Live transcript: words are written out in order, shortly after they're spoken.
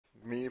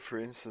me, for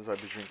instance,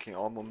 I'd be drinking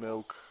almond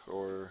milk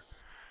or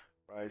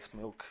rice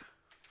milk,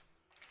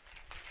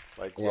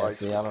 like Yeah, rice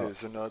see, with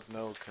hazelnut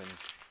milk, and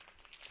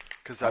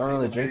because I I've don't been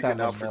really even drink that vegan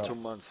now much for milk. 2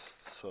 months,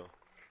 so.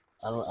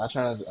 I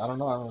don't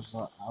know,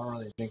 I don't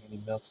really drink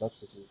any milk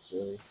substitutes,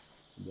 really,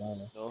 to be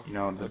honest. No? You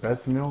know, the Okay.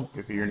 best milk,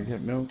 if you're gonna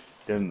get milk,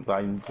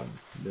 Denzaizen.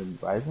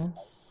 Denzaizen?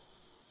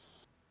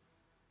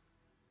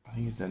 I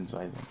think it's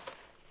Denzaizen.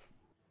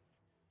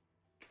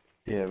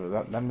 Yeah,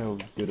 but that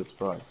milk's good as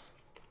fuck.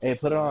 Hey,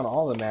 put it Yeah. on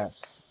all the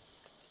maps.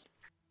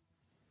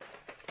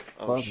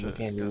 Oh Fuck shit, got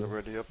it Vikendi.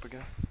 ready up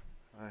again?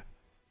 Alright.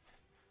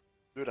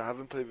 Dude, I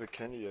haven't played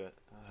Vikendi yet.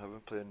 I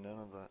haven't played none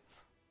of that.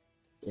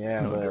 It's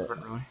Yeah, no but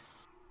different, really.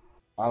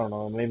 I don't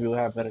know. Maybe we'll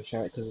have better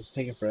chance because it's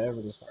taking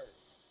forever to start.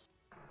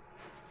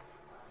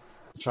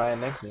 Try it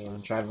next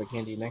game. Try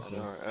Vikendi next I game.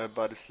 know,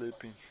 everybody's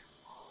sleeping.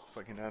 It's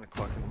fucking 9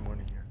 o'clock in the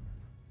morning here.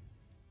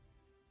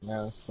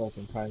 Now it's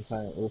fucking prime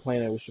time. We're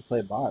playing it. We should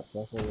play bots.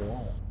 That's what we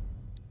want.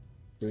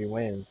 3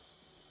 wins,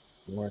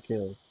 more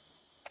kills.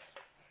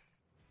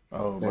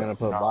 Oh, They're gonna but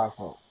put no. bots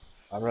on.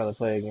 I'd rather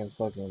play against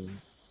fucking.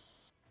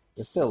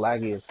 It's still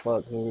laggy as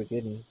fuck. Who are we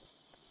getting?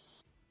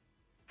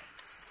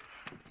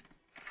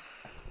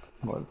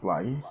 What, it's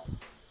laggy?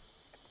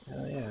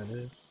 Hell yeah,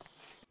 dude.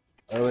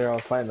 Earlier I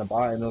was fighting a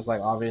bot and it was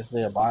like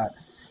obviously a bot.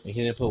 And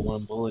he didn't put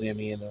one bullet in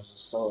me and it was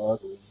just so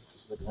ugly.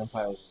 The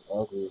gunfight was just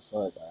ugly as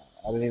fuck.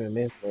 I didn't even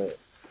miss, but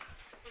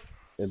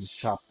it just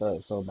chopped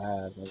up so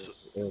bad. So,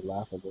 It was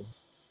laughable.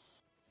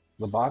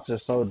 The bots are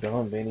so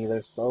dumb, Vinny.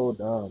 They're so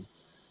dumb.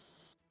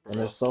 for And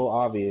they're real? so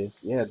obvious.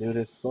 Yeah, dude,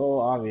 it's so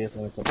obvious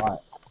when it's a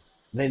bot.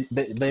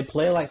 They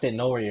play like they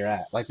know where you're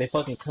at. Like they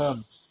fucking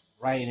come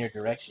right in your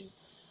direction.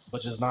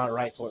 But just not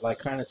right toward, like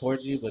kinda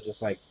towards you, but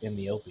just like in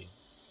the open.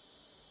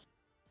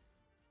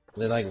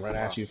 They like run Wow.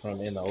 at you from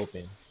in the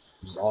open.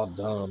 Just all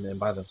dumb and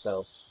by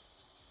themselves.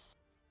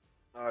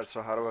 Alright,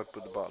 so how do I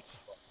put the bots?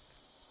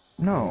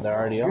 No, They're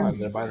already on.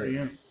 They're it's by the already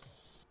in.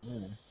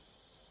 yeah.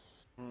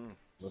 Hmm.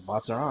 The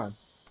bots are on.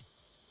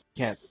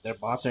 Can't their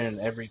bots are in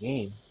every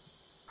game.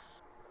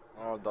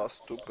 Oh, that's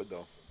stupid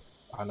though.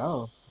 I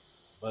know.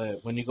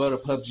 But when you go to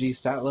PubG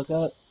stat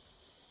lookup,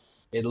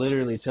 it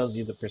literally tells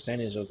you the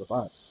percentage of the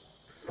bots.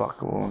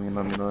 Fuck, it won't even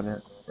let me load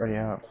it. Ready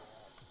up.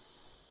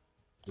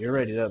 You're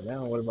rated up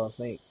now. What about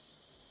Snake?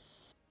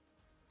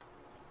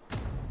 It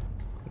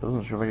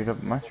doesn't show ready up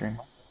on my screen.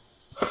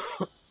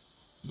 Oh,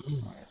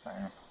 yes, I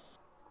am.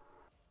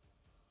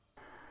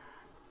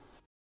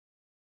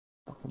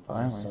 Fucking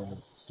finally.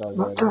 Started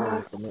What right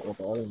away the? with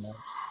the other match.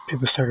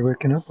 People started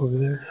waking up over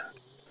there.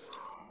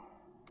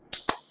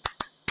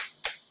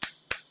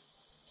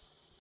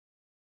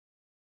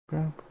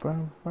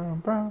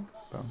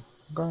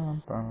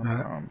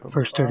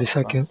 First 30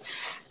 seconds.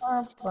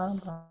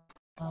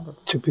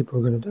 2 people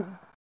are gonna die.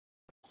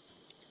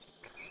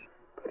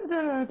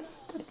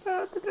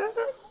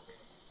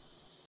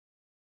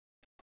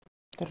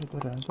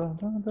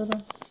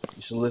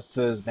 You should listen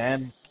to this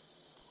band,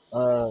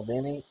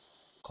 Vanny,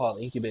 called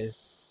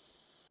Incubus.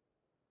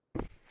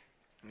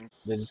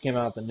 They just came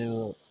out with the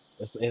new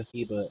it's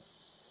but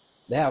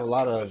they have a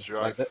lot of Incubus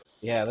like Drive.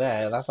 yeah,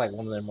 that's like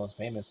one of their most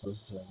famous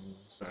songs.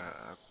 So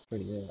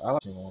pretty good. I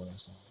like all their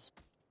songs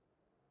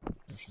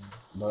for sure.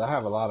 But I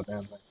have a lot of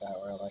bands like that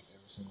where I like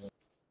every single.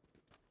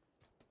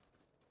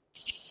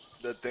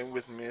 The thing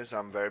with me is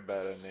I'm very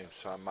bad at names,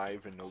 so I might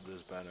even know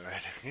this band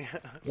already.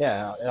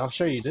 Yeah, I'm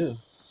sure you do.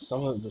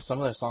 Some of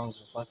their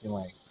songs are fucking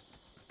like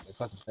they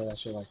fucking play that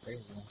shit like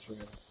crazy. I'm sure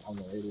on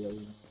the radio. You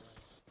know?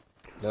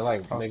 They're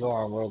like they go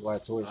on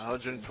worldwide tours.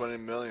 120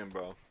 million,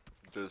 bro.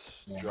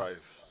 This Yeah.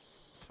 drive.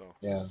 So.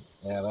 Yeah,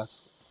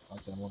 that's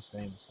like their most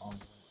famous song.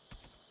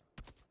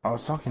 I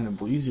was talking to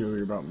Bleezy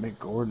earlier about Mick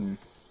Gordon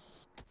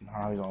and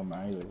how he's all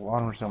mad. He's like, well, I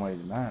don't understand why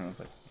he's mad. I was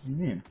like, what do you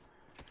mean?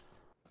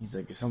 He's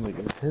like, it sounds like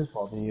it's his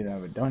fault that he didn't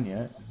have it done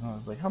yet. And I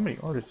was like, how many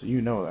artists do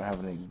you know that have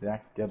an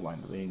exact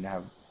deadline that they need to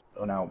have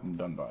an album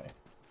done by?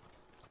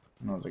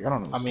 And I was like, I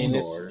don't know. I mean,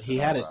 he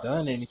had it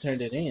done and he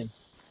turned it in.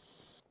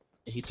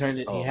 He turned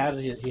it. Oh.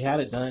 He had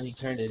it done. He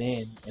turned it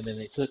in, and then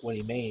they took what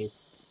he made,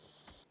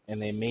 and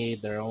they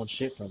made their own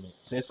shit from it.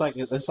 So it's like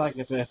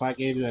if I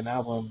gave you an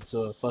album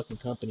to a fucking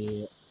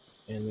company,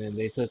 and then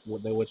they took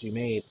what you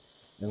made,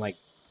 and like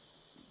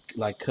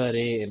cut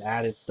it and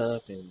added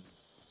stuff and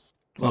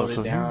slowed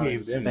so it down he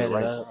and gave them the sped it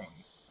right up. thing,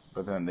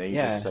 but then they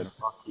Yeah, just said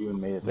fuck you and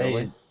made it their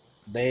way.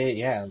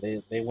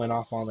 they went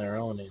off on their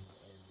own and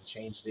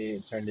changed it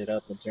and turned it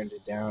up and turned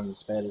it down and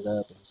sped it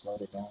up and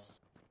slowed it down.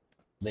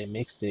 They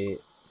mixed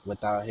it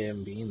without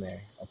him being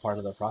there, a part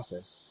of the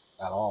process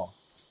at all.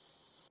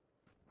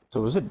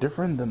 So is it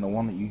different than the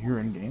one that you hear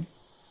in game?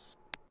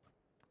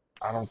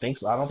 I don't think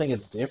so. I don't think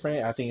it's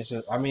different. I think it's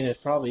just. I mean, it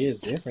probably is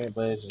different,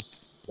 but it's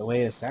just the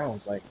way it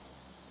sounds. Like,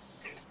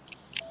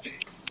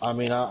 I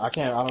mean, I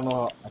can't. I don't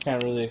know. I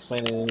can't really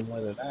explain it any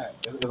more than that.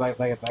 It's like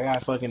if that guy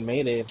fucking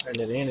made it and turned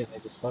it in, and they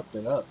just fucked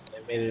it up.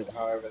 They made it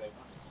however they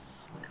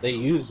wanted. They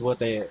used what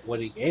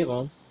he gave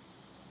them,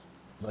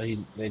 but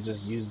they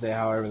just used it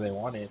however they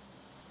wanted.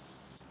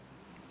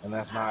 and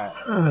that's not.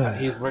 Uh,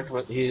 He's worked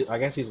with he. I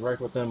guess he's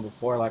worked with them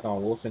before, like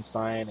on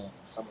Wolfenstein and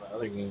some of the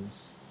other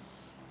games,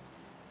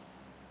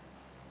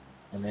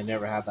 and they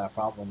never had that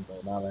problem.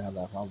 But now they have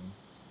that problem.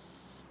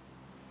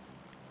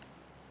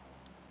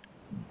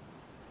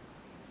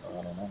 So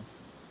I don't know.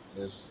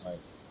 It's just like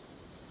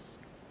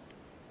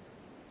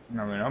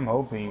I mean, I'm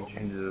hoping he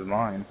changes his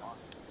mind.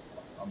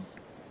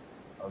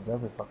 I was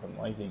definitely fucking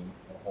liking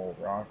the whole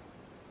rock.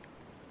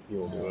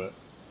 He'll do it.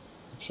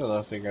 I'm sure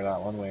they'll figure it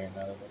out one way or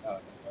another. They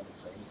gotta make money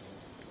for anything.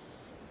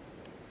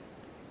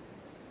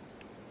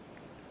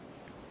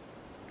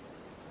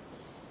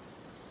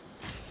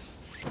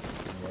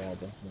 Yeah,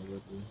 definitely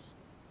would be.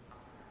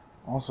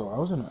 Also, I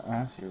was gonna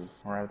ask you,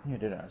 or I think I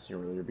did ask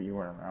you earlier, but you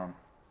weren't around.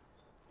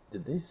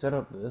 Did they set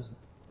up this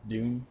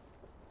Doom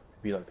to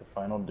be like the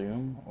final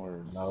Doom,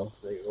 or No.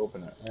 did they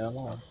open it? Hell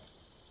no.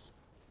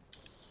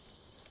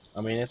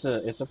 I mean, it's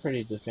a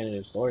pretty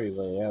definitive story,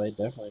 but yeah, they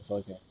definitely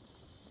fucking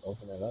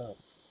open it up.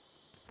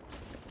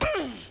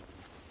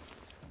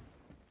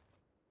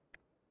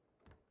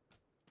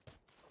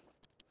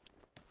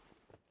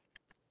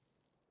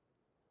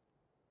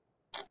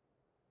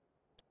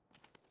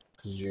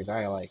 Cause your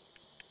guy, like,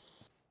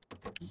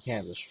 you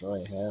can't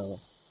destroy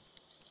hell.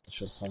 It's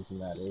just something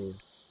that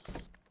is.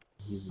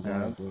 He's the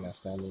only thing that's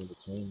standing in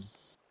between.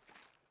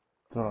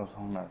 That's what I was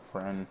telling my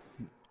friend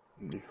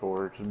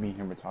before, just me and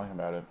him were talking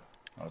about it.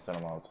 I was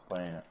telling him I was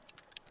playing it.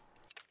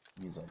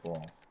 He's like,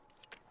 well,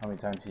 how many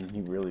times did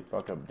he really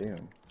fuck up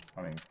Doom?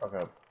 I mean, fuck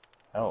up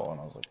Hell?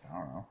 And I was like, I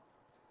don't know.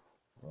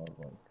 So I was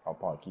like, I'll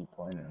probably keep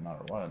playing it no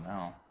matter what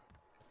now.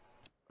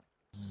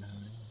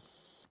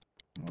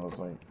 And I was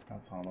like,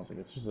 that's how I was like,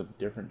 it's just a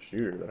different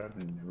shooter that I've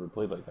never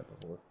played like that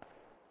before.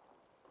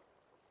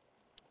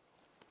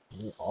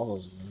 Yeah, all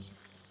those games.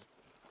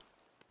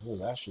 What was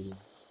that shooting?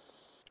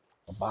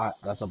 A bot.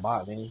 That's a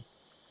bot, Vinny.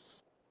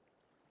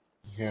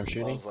 You hear him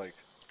shooting? Sounds like.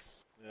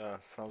 Yeah,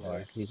 sounds Yeah,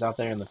 like. he's out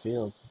there in the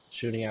field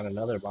shooting at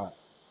another bot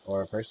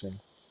or a person.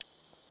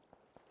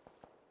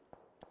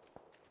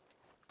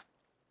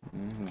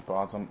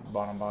 Bot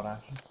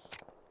action.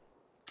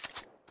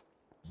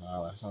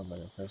 Wow, that sounds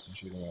like a person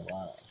shooting a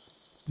bot.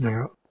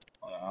 yeah,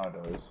 Oh, it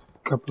does.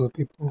 couple of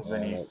people.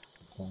 Yeah, like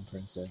Clone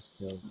Princess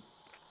killed.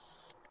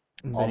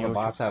 All Vinny, the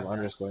what you bots have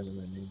underscores in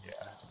their name.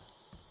 Yeah.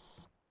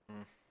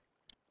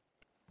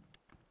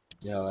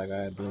 Yeah, like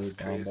I That's believe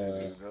on crazy, the.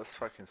 dude. That's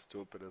fucking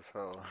stupid as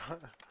hell.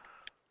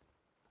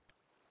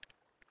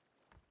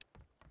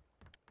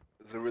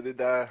 Is it really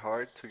that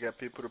hard to get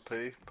people to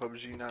play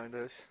PUBG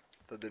nowadays?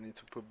 That they need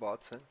to put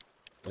bots in?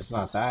 It's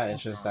not that.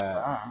 It's just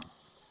that.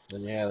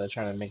 Yeah, they're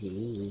trying to make it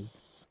easy.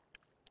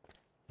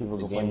 People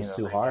The game complaining is that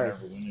too they can hard.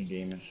 never win a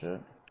game and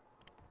shit.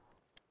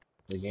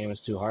 The game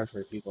is too hard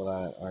for people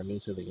that are new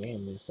to the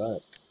game. They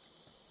suck.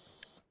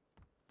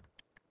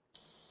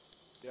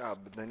 Yeah,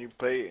 but then you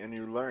play and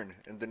you learn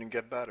and then you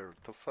get better.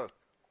 What the fuck?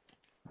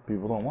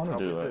 People don't want That's to how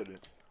do we that. did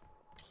it.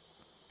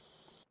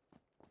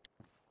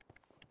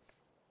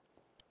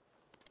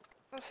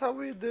 That's how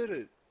we did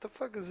it. The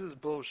fuck is this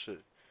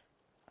bullshit?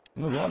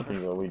 There's a lot of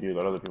things that we do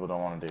that other people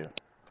don't want to do.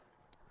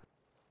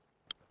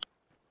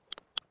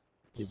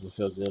 People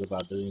feel good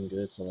about doing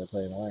good, so they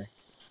play more.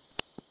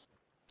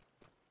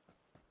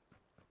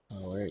 How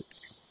it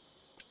works.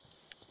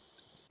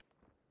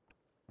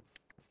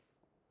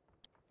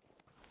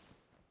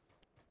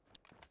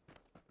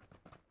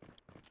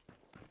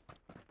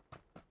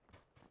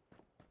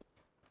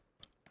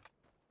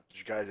 Did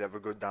you guys ever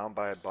go down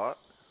by a bot?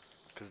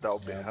 Cause that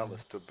would be Yeah, hella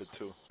stupid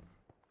too.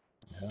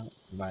 yeah.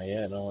 Not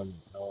yet. No one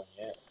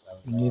yet.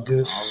 You need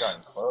this. I've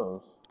gotten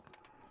close.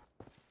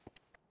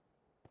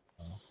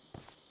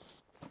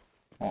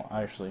 Oh,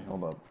 actually,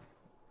 hold up.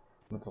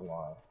 That's a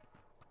lie.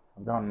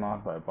 I've gotten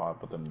knocked by a bot,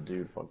 but then the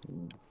dude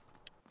fucking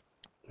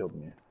killed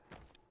me.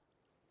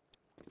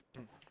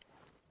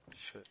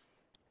 Shit.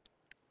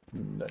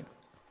 Like,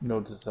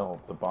 note to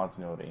self, the bots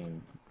know how to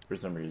aim for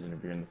some reason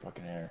if you're in the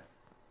fucking air.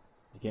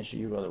 They can't shoot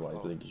you otherwise,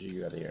 but they can shoot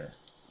you out of the air.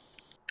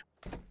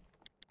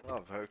 Oh,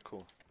 very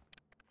cool.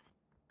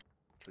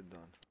 Nicely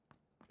done.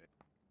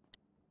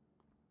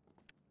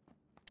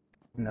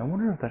 And I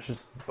wonder if that's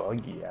just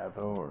buggy,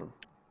 Avo, or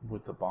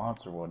with the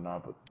bots or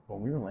whatnot, but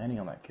when we were landing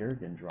on that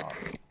Kerrigan drop,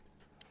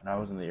 and I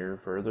was in the air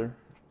further,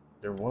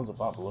 there was a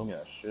bot below me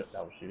that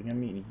was shooting at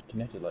me, and he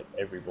connected like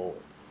every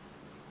bullet.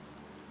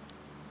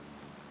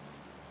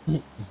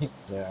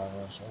 Yeah, I'm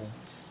not sure.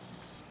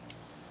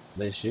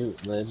 They shoot.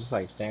 They just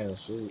like stand and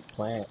shoot,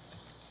 plant.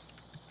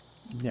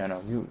 Yeah,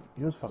 no,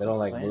 he was fucking They don't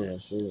like planning move it.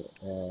 and shoot.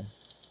 Yeah.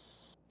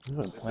 He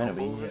was They planning, don't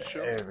but he move and hit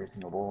shoot? every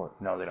single bullet.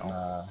 No, they don't.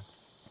 Nah.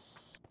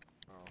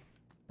 Oh,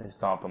 They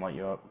stop and light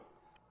you up.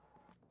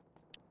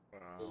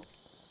 wow.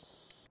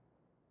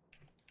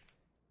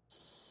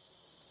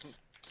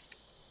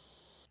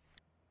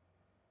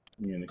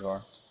 You in the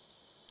car?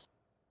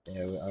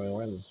 Yeah, I mean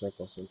we're in the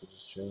circle, so we can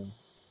just chill,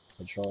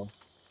 patrol.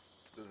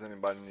 Does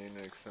anybody need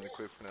an extended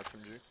clip for an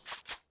SMG?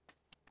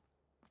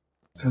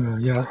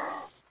 Yeah,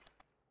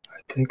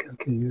 I think I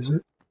can use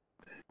it.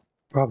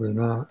 Probably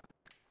not.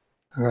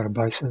 I got a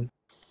bison.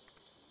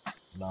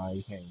 Nah,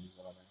 you can't use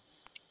it on there.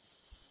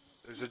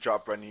 There's a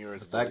drop right near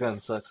us, But that boys. gun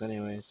sucks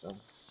anyway, so.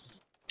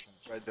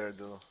 Right there,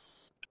 Dilo.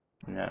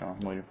 Yeah, I'm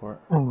waiting for it.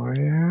 Oh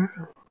yeah.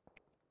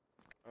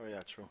 Oh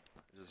yeah, true.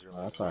 I just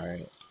Oh, that's realized.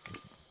 alright.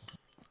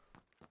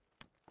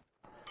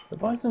 The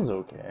Bison's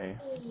okay.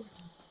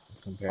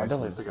 I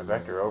definitely Comparison pick to a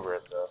Vector over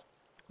it though.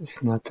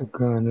 It's not the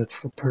gun, it's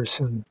the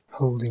person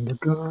holding the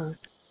gun.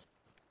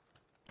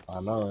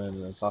 I know,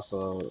 and it's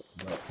also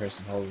the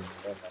person holding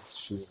the gun that's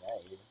shooting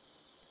at you.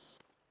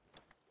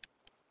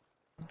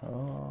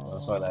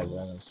 That's why that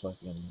gun is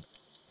fucking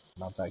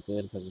not that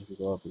good, because if you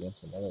go up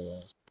against another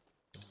gun.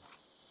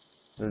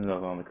 There's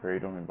nothing on the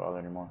crate, don't even bother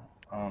anymore.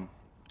 Well,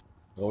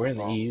 we're in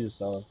the Well, EU,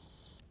 so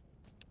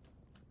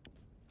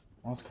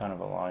that's kind of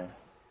a lie.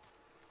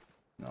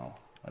 No,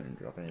 I didn't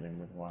drop anything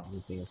with a while.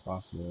 anything is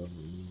possible in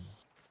the EU.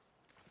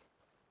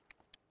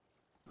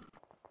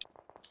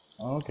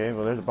 Okay,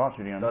 well there's a bot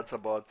shooting on me. That's a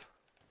bot.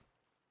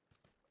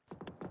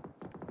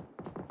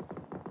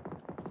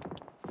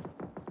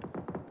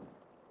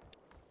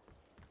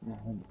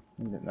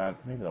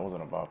 Maybe that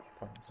wasn't a bot.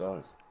 Fucking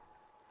sucks.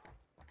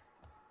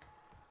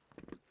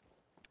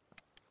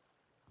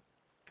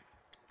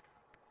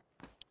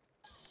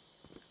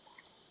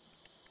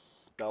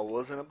 That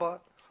wasn't a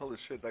bot? Holy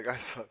shit, that guy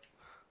sucked.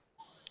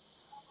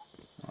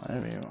 I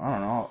mean, I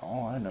don't know.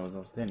 All I know is I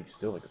was standing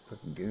still like a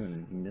fucking goon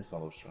and he missed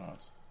all those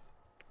shots.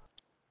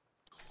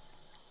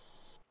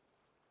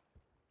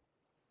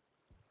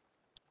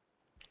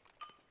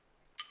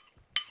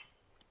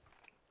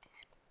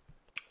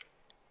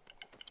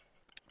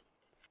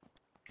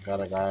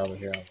 Got a guy over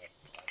here on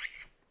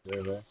the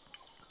river.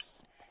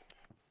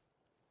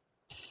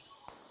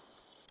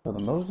 So the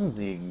Mosin's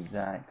the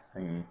exact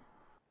same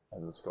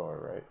as the Scar,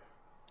 right?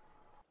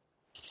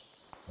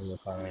 There's a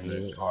car I right mean,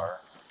 here. the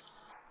Scar.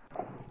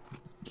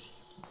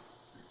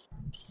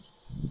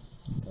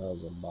 That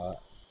was a bot.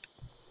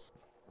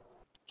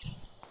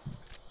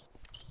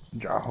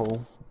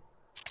 Jaho.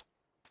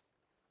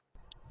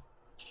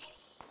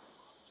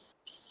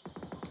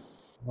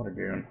 What a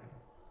goon.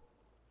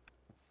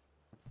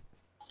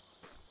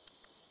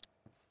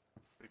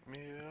 Pick me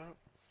up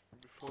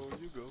before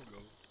you go.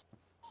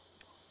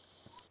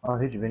 Oh,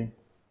 I hit you, Vinny.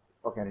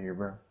 Fuck out of here,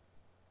 bro.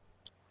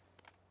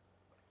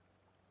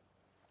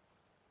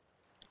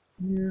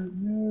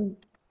 No.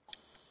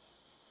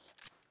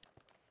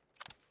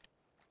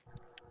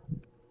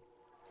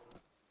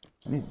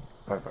 I need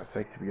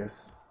 5.56 if you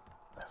guys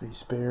have any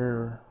spare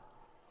or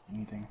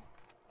anything.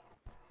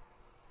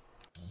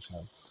 I just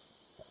have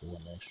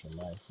one extra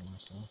life for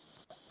myself.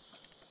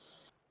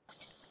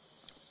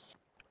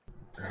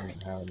 I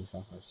don't have any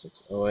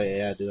 5.56. Oh wait,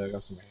 yeah, dude, I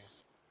got some right here.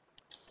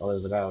 Oh,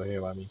 there's a guy over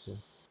here by me too.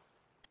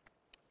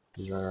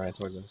 He's running right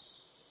towards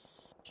us.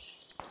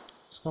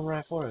 Just come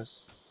right for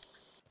us.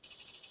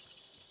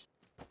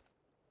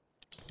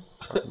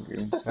 Fucking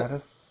goon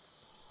status.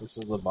 This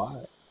is a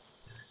bot.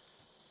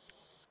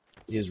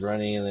 He was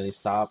running and then he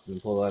stopped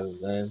and pulled out his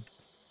gun.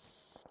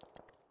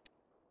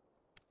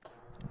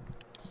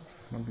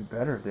 It'd be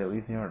better if they at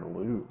least knew how to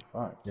loot.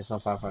 Fuck. Just on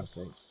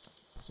 5.56.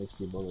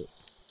 60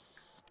 bullets.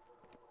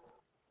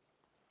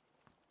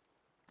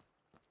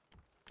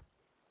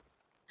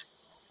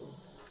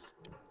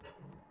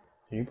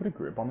 Can you put a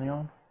grip on the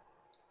arm?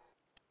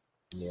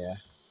 Yeah.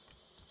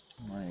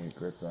 I need a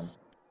grip then.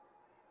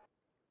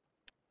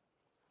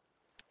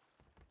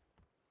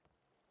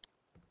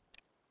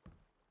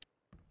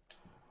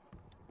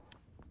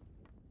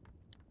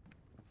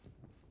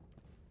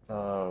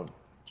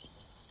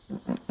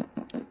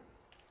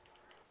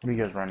 What are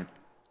you guys running?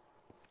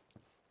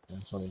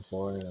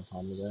 M24 and a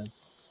Tommy gun.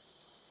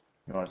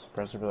 You want a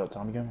suppressor for that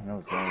Tommy gun? I know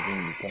it's the only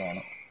thing you put on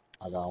it.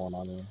 I got one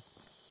on there.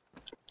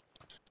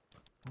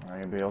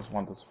 Alright, anybody else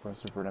want the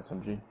suppressor for an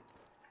SMG?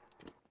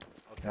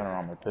 I don't know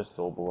on my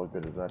pistol, but what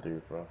good does that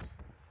do for us?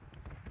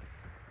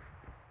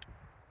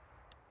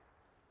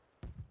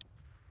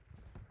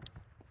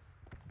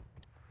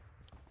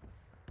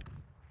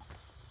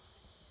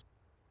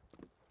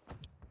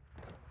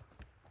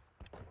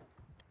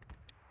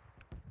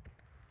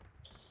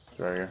 It's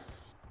right here.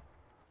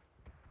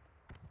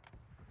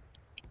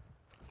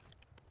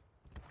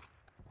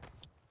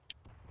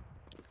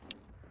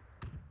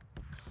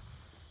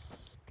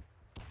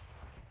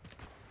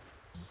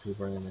 If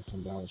people are gonna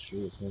come down the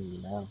street, it's gonna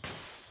be now.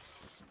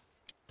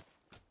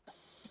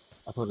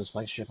 I put a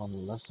spike strip on the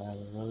left side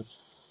of the road.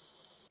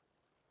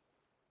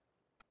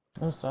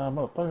 This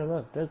motherfucker,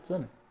 that's dead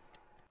center.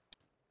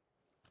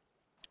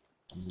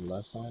 On the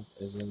left side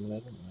is in the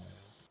middle.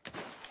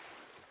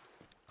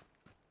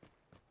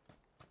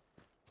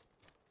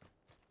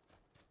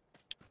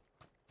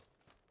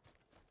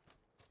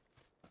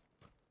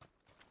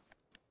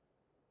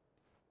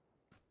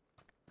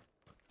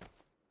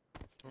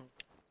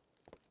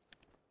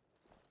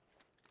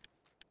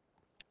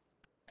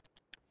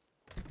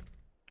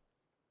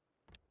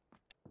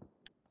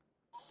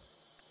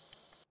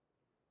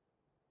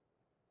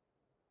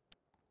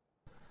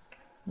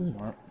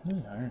 How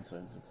many iron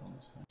sights are on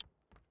this thing?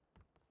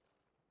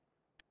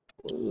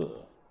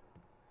 Ugh.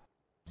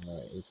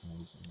 Alright, 8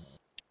 times.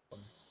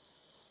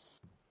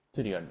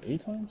 Did he got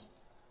 8 times?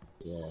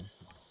 Yeah,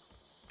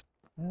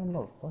 I don't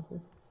know, fucker.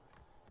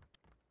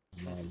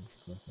 man.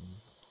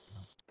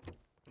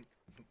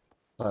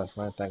 Last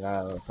night that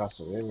guy across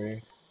the river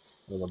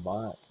with a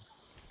bot.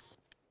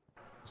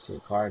 I see a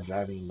car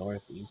driving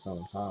northeast on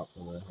the top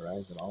of the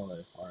horizon. All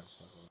the cars.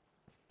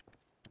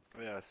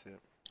 Oh, yeah, I see it.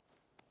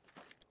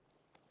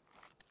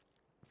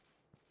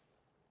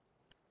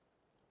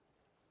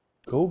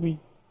 Kobe.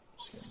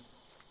 Just kidding.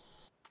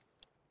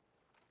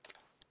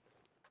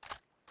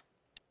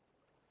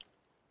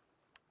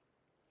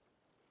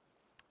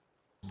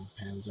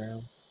 Pans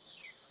around.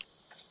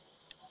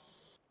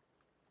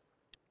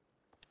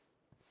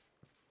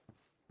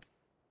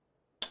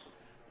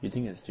 You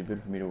think it's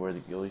stupid for me to wear the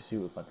ghillie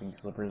suit with my pink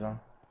slippers on?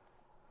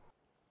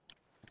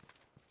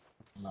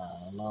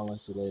 Nah, not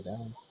unless you lay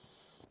down.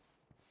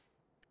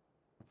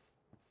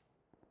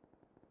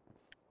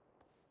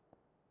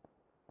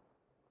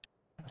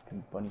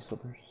 Pink bunny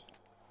slippers.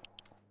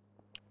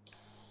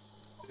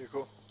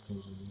 Vehicle.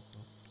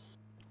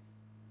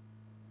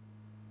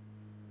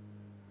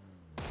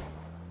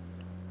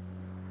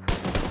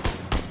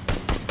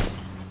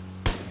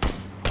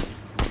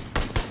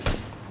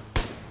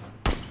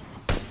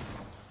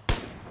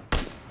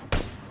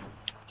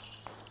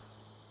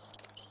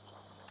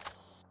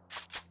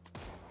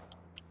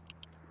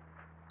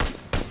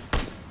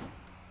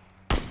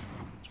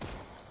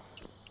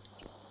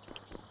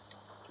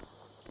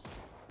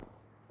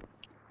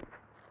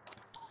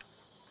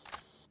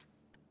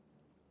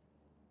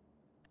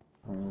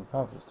 I mean,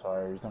 Pops is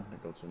tired. He's not gonna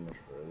go too much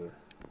further.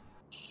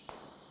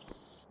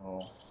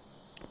 Oh.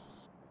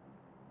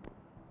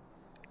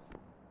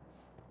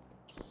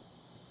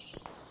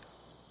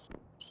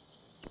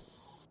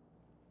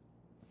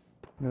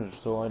 There's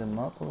still light him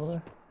up over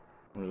there?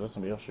 Or is that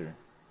somebody else shooting?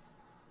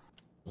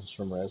 It's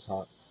from Res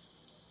Hot.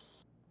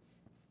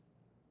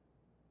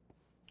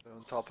 They're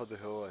on top of the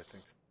hill, I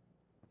think.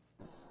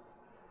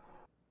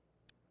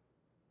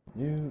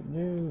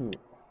 You.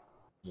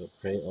 There's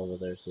a crate over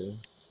there too.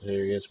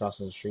 Here he is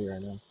crossing the street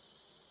right now.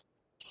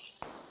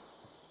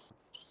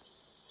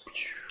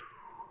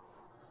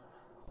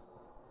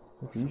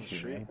 What are Crossing you the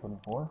shooting, street.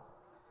 M24?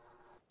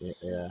 Yeah,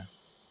 yeah.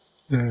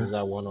 Yeah. He's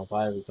at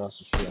 105 across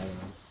the street. I don't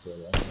know. To the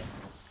right.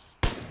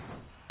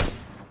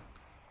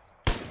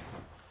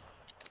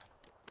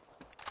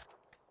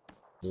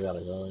 We gotta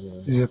go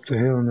anyway. He's up the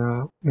hill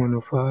now,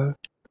 105,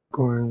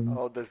 going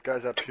Oh, there's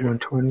guys up to here.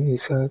 120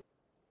 east side.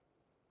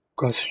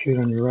 Across the street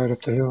on your right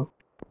up the hill.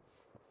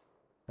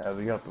 Have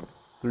you got the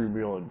 3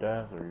 wheel of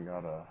death, or you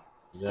got a...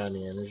 You got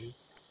any energy?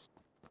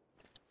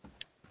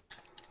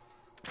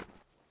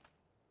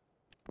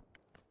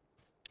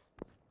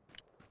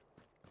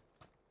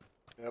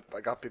 Yep,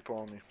 I got people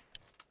on me.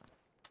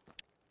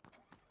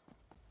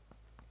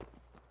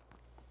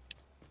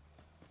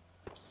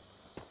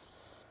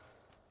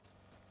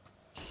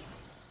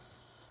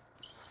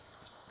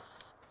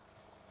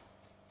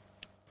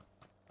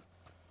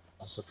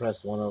 I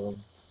suppressed one of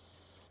them.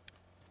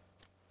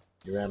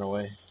 He ran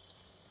away.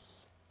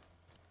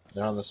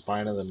 They're on the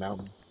spine of the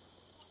mountain.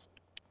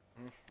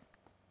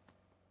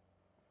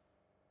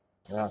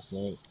 I got a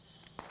snake.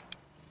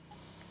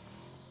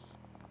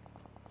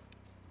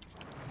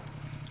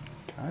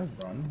 Can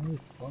I run? Holy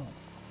fuck.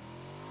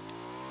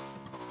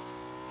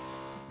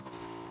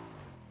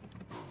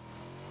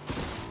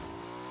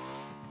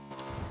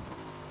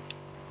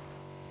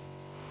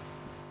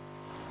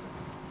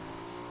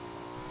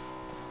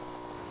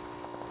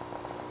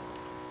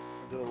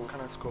 Dylan, what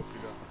kind of scope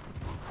you got?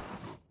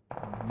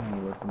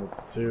 I'm looking with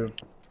the 2.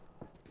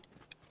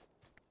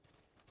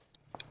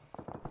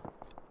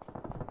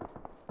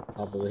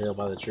 Top of the hill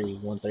by the tree,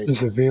 130.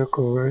 There's a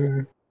vehicle right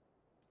here.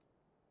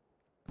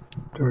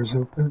 Doors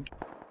open.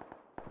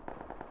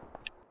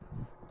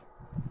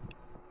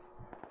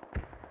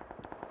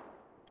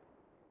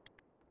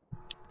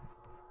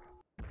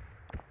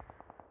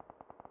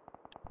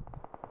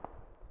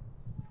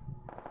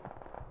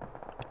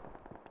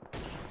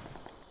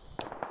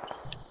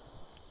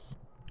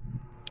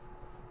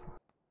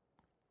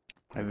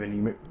 And then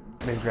you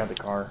maybe grab the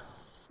car.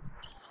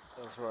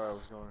 That's where I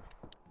was going.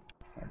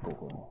 Alright,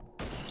 cool.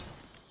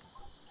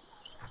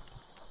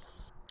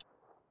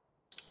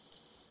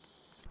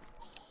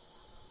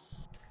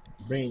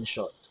 Brain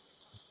shot.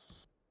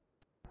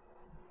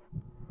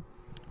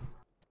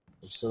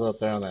 We're still up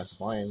there on that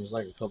spine. There's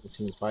like a couple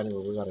teams fighting,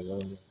 but we gotta go.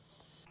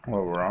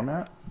 Where we're on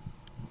at?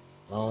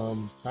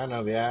 Kind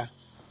of, yeah.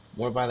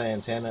 More by the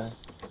antenna.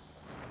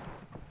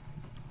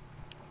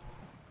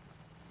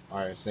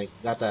 Alright, Snake,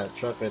 you got that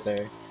truck right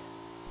there.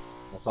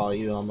 That's all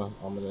you. I'm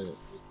gonna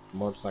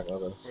motorcycle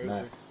to Where is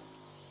snap.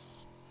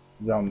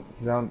 he?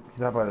 He's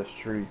out by this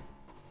tree.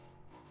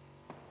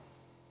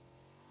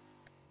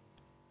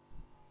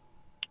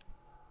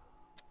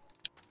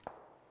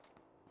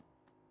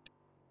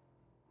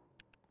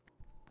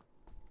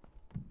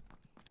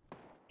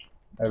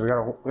 Hey, we got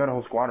a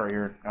whole squad right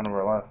here on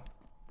our left.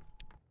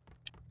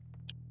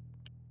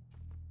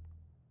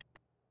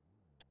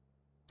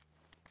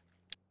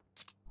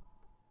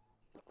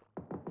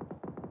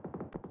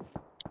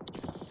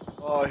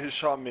 Oh, he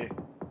shot me.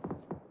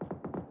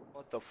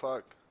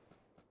 fuck?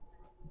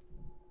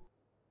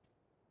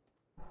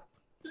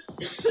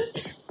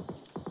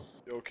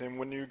 Yo,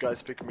 when you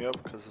guys pick me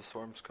up? Because the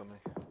storm's coming.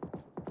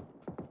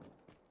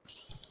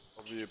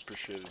 I'll be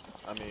appreciated.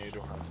 I mean, you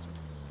don't have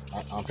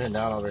to. I'm pinned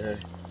down over here.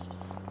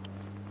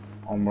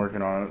 I'm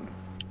working on it.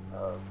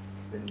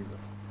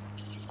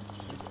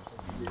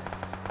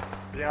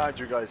 Behind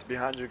you guys,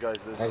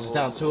 there's I a just whole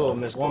down two of them.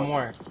 There's squad. one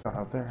more.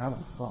 Out there? How the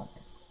fuck?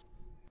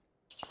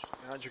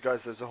 Behind you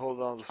guys, there's a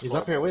whole other squad. He's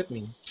up here with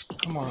me.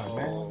 Come on,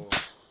 man.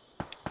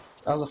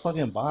 That was a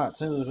fucking bot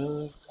too,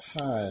 dude.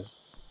 God.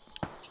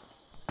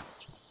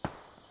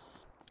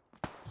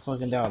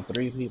 Fucking down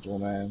 3 people,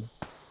 man.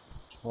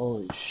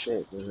 Holy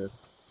shit, dude.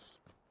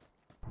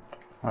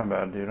 My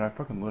bad, dude. I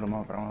fucking lit him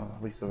up. I don't know.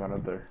 At least I got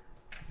up there.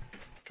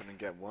 Couldn't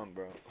get one,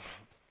 bro.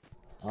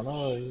 I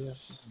know, yeah.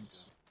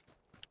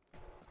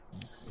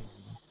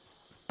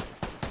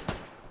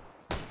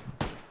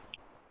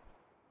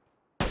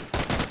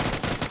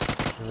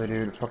 Hey,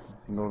 dude. Fucking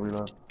single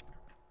reload.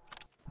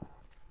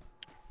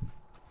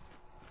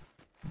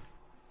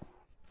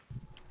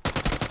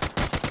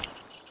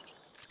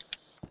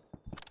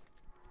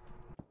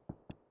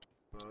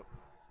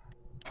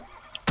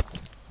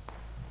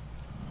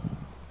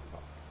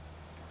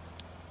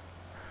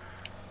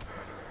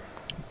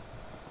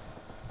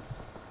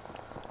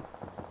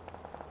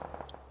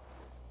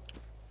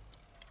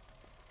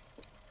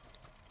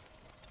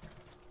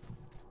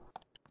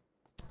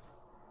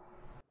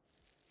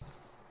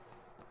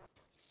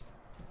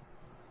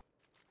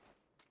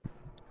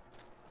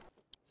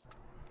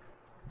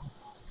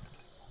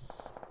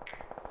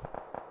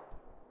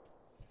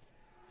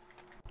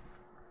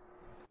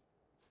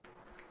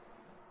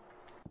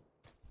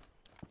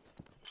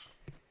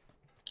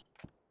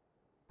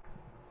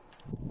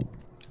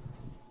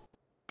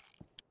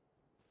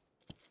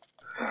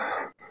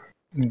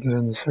 You get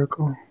in the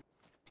circle.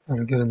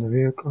 Gotta get in the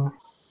vehicle.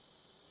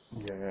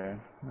 Yeah.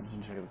 I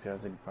just check this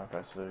guy's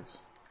 8556.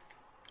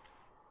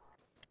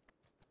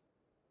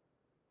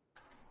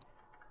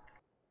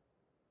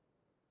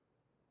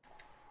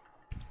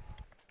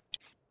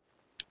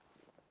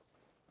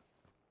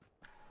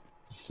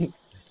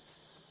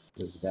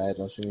 This guy,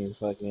 don't you mean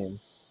fucking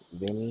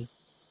Vinny?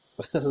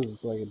 This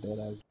is fucking dead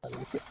ass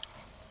body.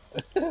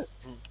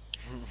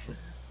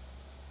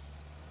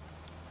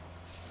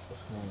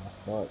 Oh,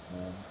 fuck,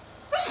 man.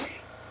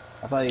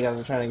 I thought you guys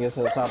were trying to get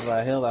to the top of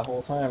that hill that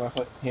whole time. I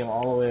fucking came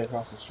all the way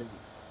across the street.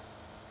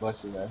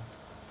 Bless you, man.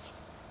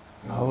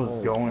 I was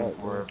going fuck,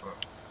 for man. it,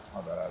 but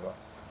my bad, Abba.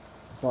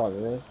 It's all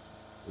good.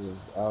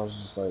 I was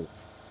just like,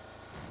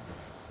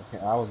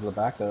 okay, I was the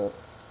backup,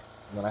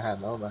 and then I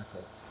had no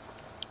backup.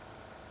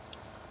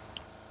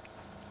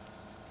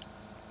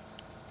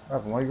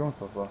 Abba, why are you going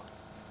so slow?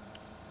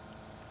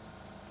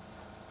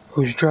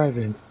 Who's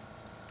driving?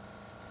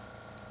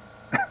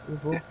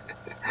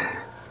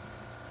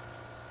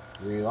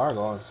 You are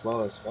going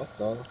slow as fuck,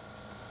 though.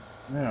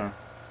 Yeah.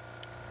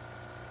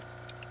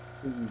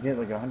 You get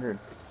like 100.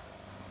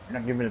 You're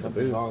not giving it the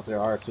Something's boost. wrong with their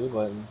R2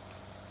 button.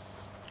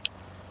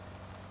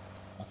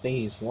 I think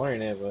he's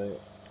flooring it, but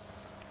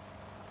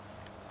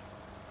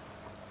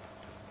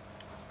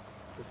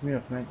Push me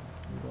up, Snake.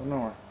 You don't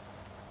know her.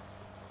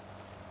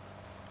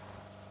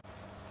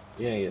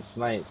 you didn't get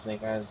sniped.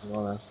 Snake Eyes is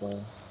going that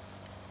slow.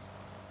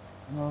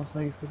 No,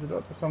 Snake, switch it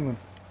up or something.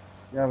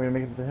 Yeah, we're gonna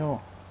make it to the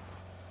hill.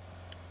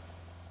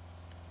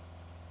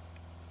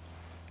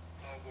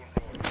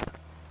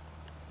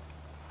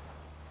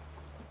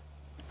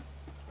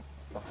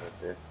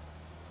 That's it.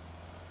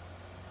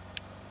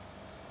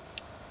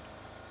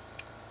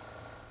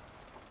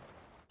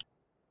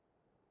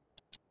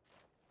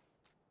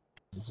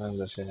 Sometimes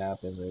that shit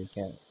happens where you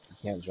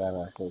can't drive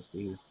at full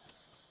speed.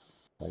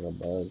 Like a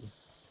bug.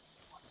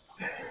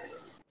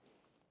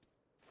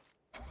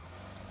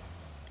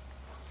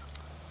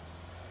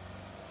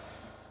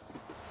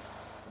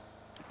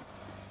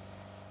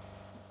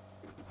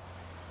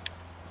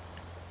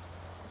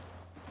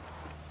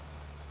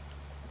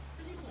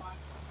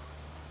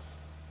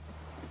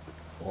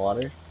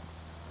 Water?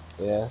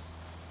 Yeah.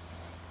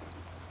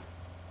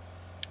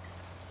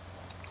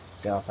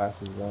 See how fast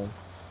he's going.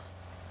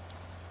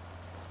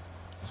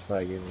 He's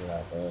probably giving me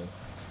that bug.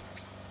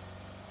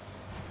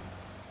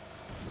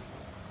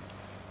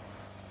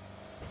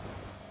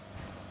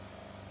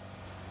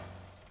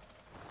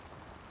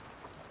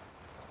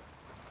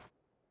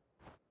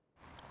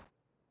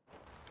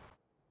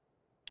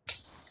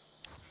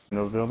 In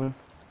those buildings?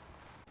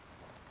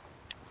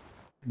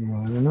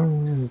 Well, I don't know.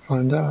 We'll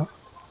find out.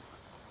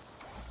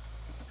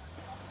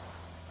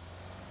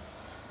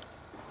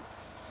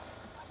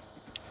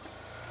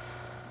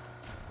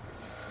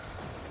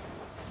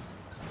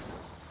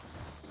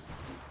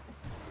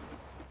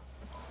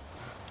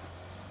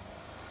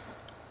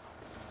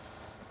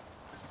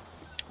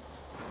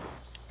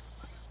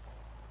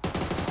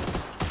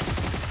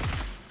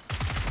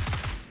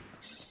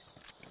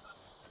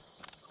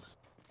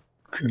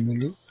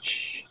 Criminal.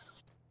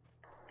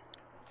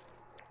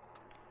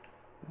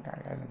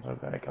 Alright, guys, I'm so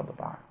glad I killed the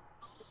bot.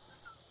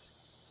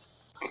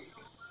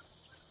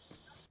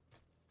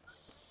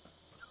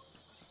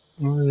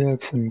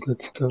 some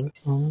good stuff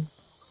on.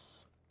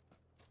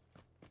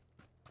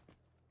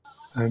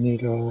 I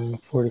need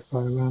 45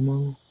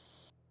 ammo.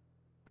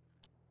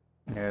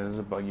 Yeah, there's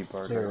a buggy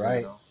park To your right right.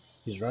 here.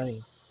 He's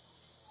running.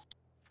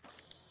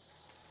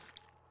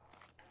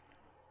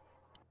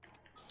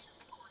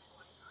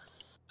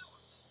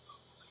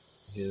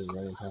 He's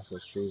running past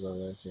those trees over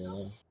there to your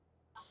left.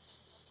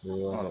 Oh,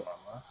 to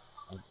my left.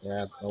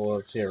 Yeah,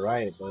 well, to your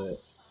right,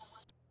 but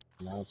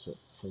now to,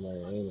 from where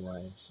you're aiming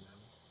at. So.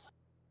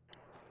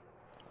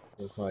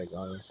 It's like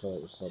honestly,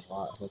 it's a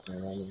bot fucking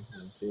running in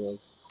the field.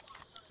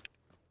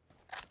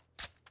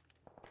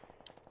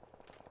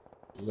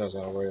 You guys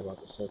gotta worry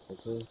about the circle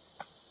too.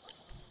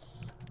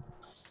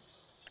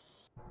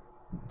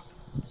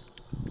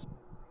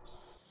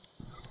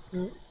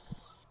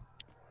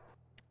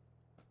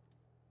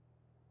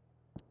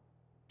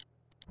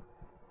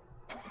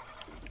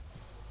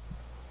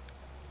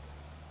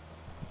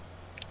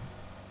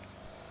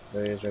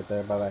 There he is right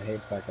there by that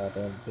haystack out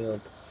there in the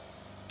field.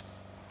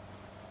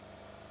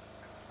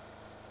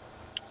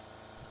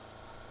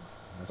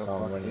 I The saw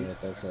him fuck running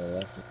right there haystack? to the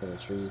left into the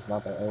trees.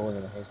 Not that it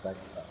wasn't a haystack,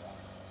 it was that one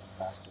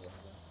past it.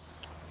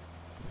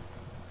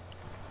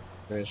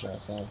 Pretty sure I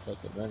saw him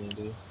fucking running,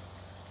 dude.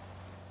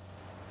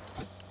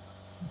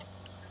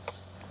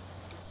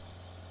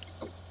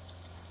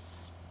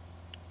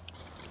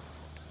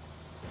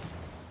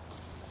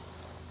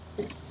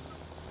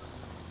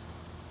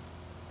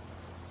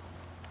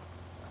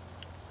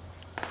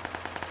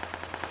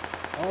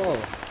 Oh!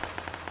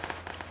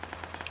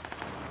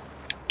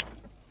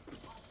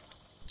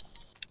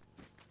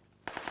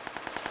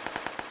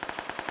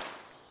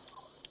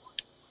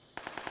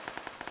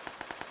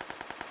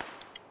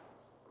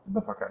 Get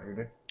the fuck out of here,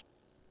 dude.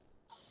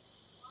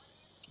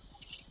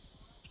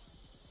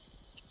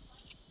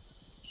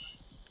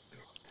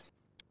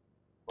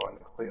 Going the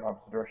complete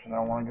opposite direction I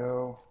want to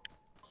go.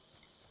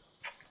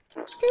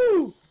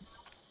 Skew!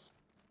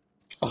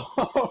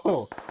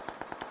 Oh!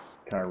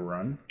 Can I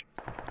run?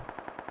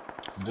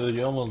 Dude,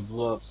 you almost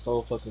blew up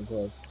so fucking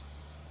close.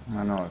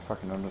 I know, I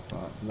fucking noticed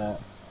that.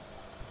 That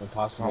I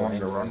impossible wanted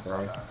to angle run right from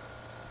there. that.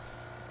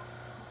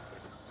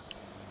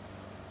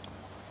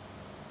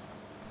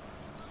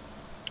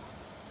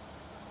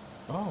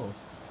 Oh.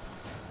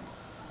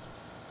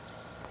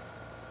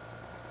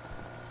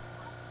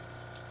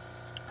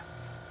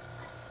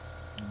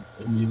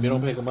 If you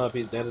don't pick him up,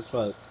 he's dead as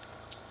fuck.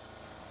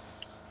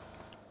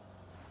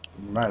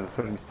 You might have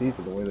switched seats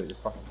with the way that your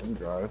fucking thing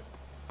drives.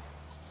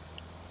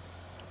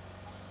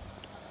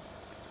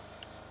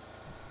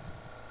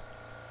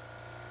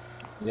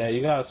 Yeah,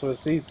 you gotta switch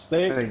seats,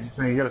 stick.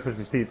 Hey, you gotta switch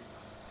me seats.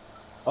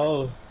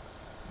 Oh.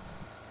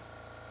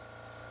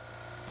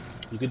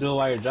 You can do it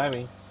while you're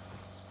driving.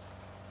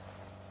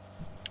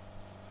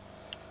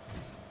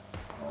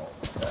 Oh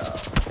my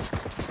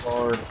god.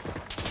 Lord.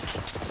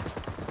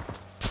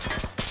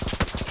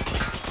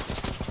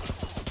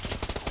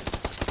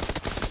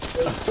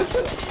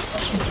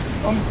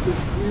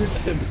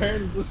 It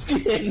burned the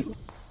skin.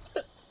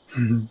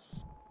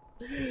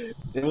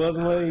 It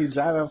wasn't letting you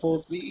drive at full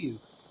speed.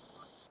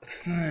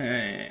 You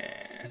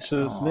should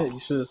have Oh. You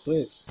should have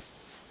switched.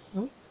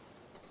 And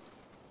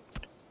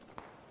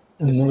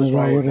Just none switch of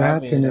while that you're would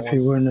driving, happen and it if he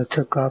was. wouldn't have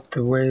took off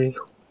the way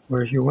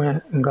where he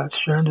went and got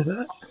stranded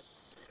at.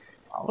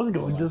 I was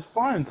going just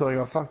fine until I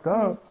got fucked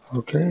up.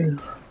 Okay.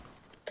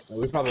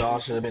 We probably all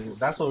should have been.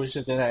 That's what we should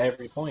have done at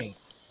every point.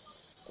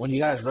 When you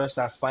guys rushed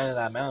that spine of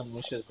that mountain,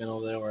 we should have been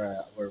over there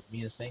where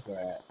me and Snake were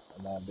at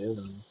in that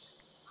building,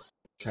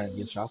 trying to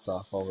get shots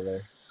off over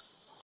there.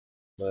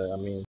 But I mean.